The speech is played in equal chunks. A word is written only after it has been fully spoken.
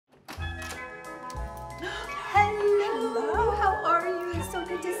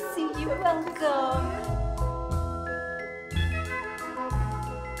Welcome.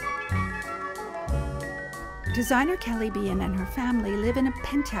 Designer Kelly Behun and her family live in a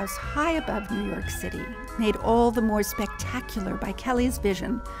penthouse high above New York City, made all the more spectacular by Kelly's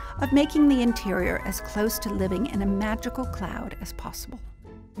vision of making the interior as close to living in a magical cloud as possible.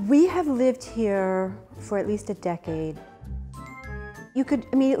 We have lived here for at least a decade. You could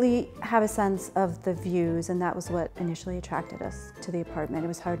immediately have a sense of the views, and that was what initially attracted us to the apartment. It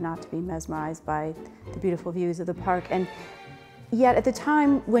was hard not to be mesmerized by the beautiful views of the park. And yet at the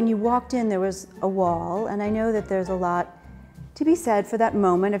time when you walked in, there was a wall, and I know that there's a lot to be said for that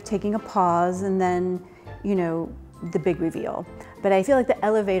moment of taking a pause and then, you know, the big reveal. But I feel like the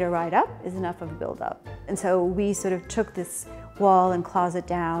elevator ride up is enough of a build-up. And so we sort of took this wall and closet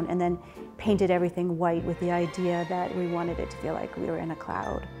down and then painted everything white with the idea that we wanted it to feel like we were in a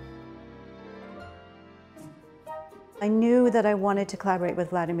cloud. I knew that I wanted to collaborate with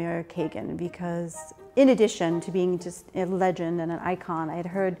Vladimir Kagan because in addition to being just a legend and an icon, I had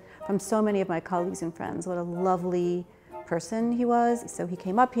heard from so many of my colleagues and friends what a lovely person he was. So he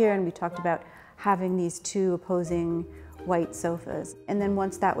came up here and we talked about having these two opposing white sofas. And then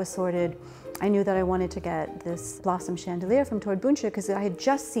once that was sorted, I knew that I wanted to get this blossom chandelier from Tord Bundschuh because I had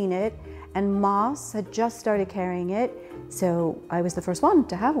just seen it and Moss had just started carrying it. So I was the first one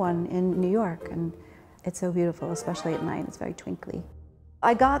to have one in New York, and it's so beautiful, especially at night. It's very twinkly.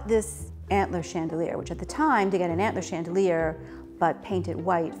 I got this antler chandelier, which at the time, to get an antler chandelier but painted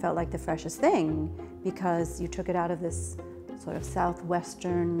white felt like the freshest thing because you took it out of this sort of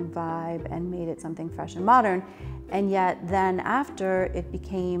southwestern vibe and made it something fresh and modern. And yet then after it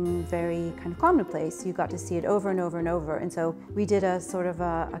became very kind of commonplace, you got to see it over and over and over. And so we did a sort of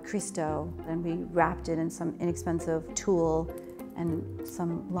a Cristo, and we wrapped it in some inexpensive tulle and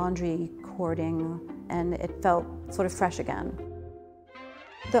some laundry cording, and it felt sort of fresh again.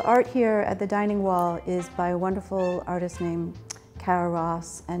 The art here at the dining wall is by a wonderful artist named Kara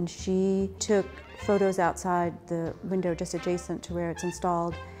Ross, and she took photos outside the window just adjacent to where it's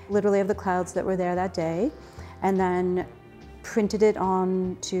installed, literally of the clouds that were there that day, and then printed it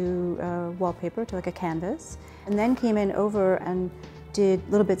on to wallpaper, to like a canvas, and then came in over and did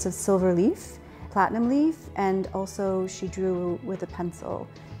little bits of silver leaf, platinum leaf, and also she drew with a pencil.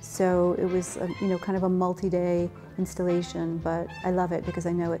 So it was kind of a multi-day installation, but I love it because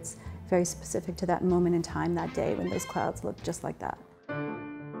I know it's very specific to that moment in time that day when those clouds look just like that.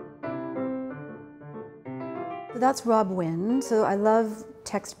 So that's Rob Wynn. So I love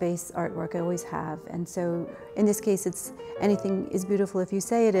text-based artwork, I always have. And so in this case, it's anything is beautiful if you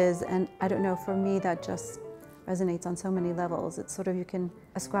say it is. And I don't know, for me, that just resonates on so many levels. It's sort of, you can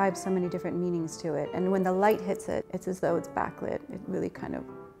ascribe so many different meanings to it. And when the light hits it, it's as though it's backlit. It really kind of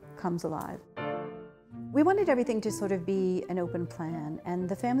comes alive. We wanted everything to sort of be an open plan, and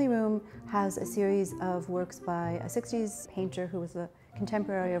the family room has a series of works by a 60s painter who was a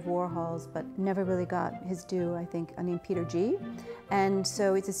contemporary of Warhol's but never really got his due, I think, named Peter G. And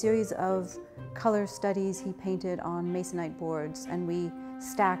so it's a series of color studies he painted on masonite boards, and we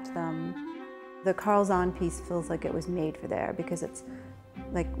stacked them. The Carl Zahn piece feels like it was made for there because it's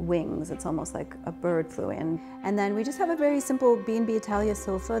like wings. It's almost like a bird flew in. And then we just have a very simple B&B Italia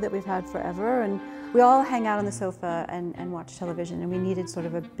sofa that we've had forever, and we all hang out on the sofa and watch television, and we needed sort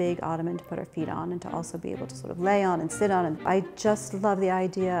of a big ottoman to put our feet on and to also be able to sort of lay on and sit on. And I just love the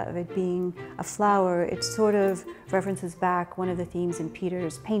idea of it being a flower. It sort of references back one of the themes in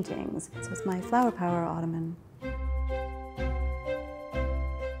Peter's paintings. So it's my flower power ottoman.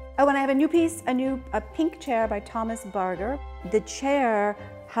 Oh, and I have a new piece, a pink chair by Thomas Barger. The chair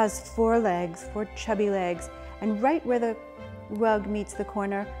has 4 legs, 4 chubby legs, and right where the rug meets the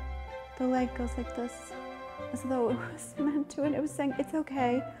corner, the leg goes like this, as though it was meant to, and it was saying, it's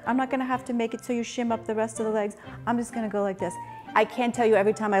okay. I'm not gonna have to make it so you shim up the rest of the legs. I'm just gonna go like this. I can't tell you,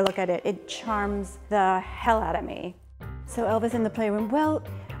 every time I look at it, it charms the hell out of me. So Elvis in the playroom, well,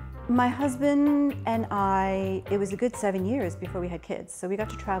 my husband and I, it was a good 7 years before we had kids. So we got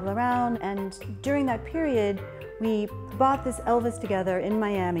to travel around, and during that period, we bought this Elvis together in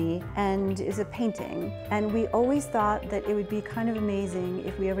Miami, and it was a painting. And we always thought that it would be kind of amazing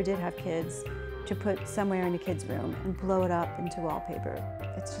if we ever did have kids to put somewhere in a kid's room and blow it up into wallpaper.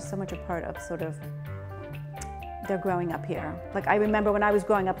 It's just so much a part of sort of their growing up here. Like, I remember when I was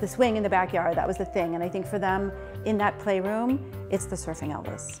growing up, the swing in the backyard, that was the thing. And I think for them, in that playroom, it's the surfing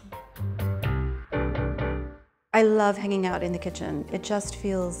Elvis. I love hanging out in the kitchen. It just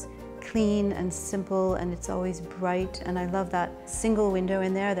feels clean and simple, and it's always bright. And I love that single window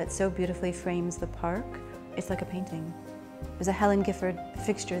in there that so beautifully frames the park. It's like a painting. There's a Helen Gifford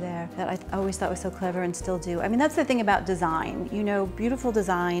fixture there that I always thought was so clever and still do. I mean, that's the thing about design. You know, beautiful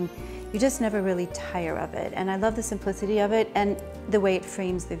design, you just never really tire of it. And I love the simplicity of it and the way it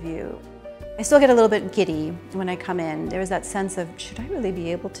frames the view. I still get a little bit giddy when I come in. There is that sense of, should I really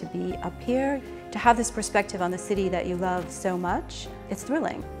be able to be up here? To have this perspective on the city that you love so much, it's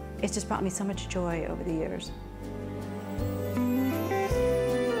thrilling. It's just brought me so much joy over the years.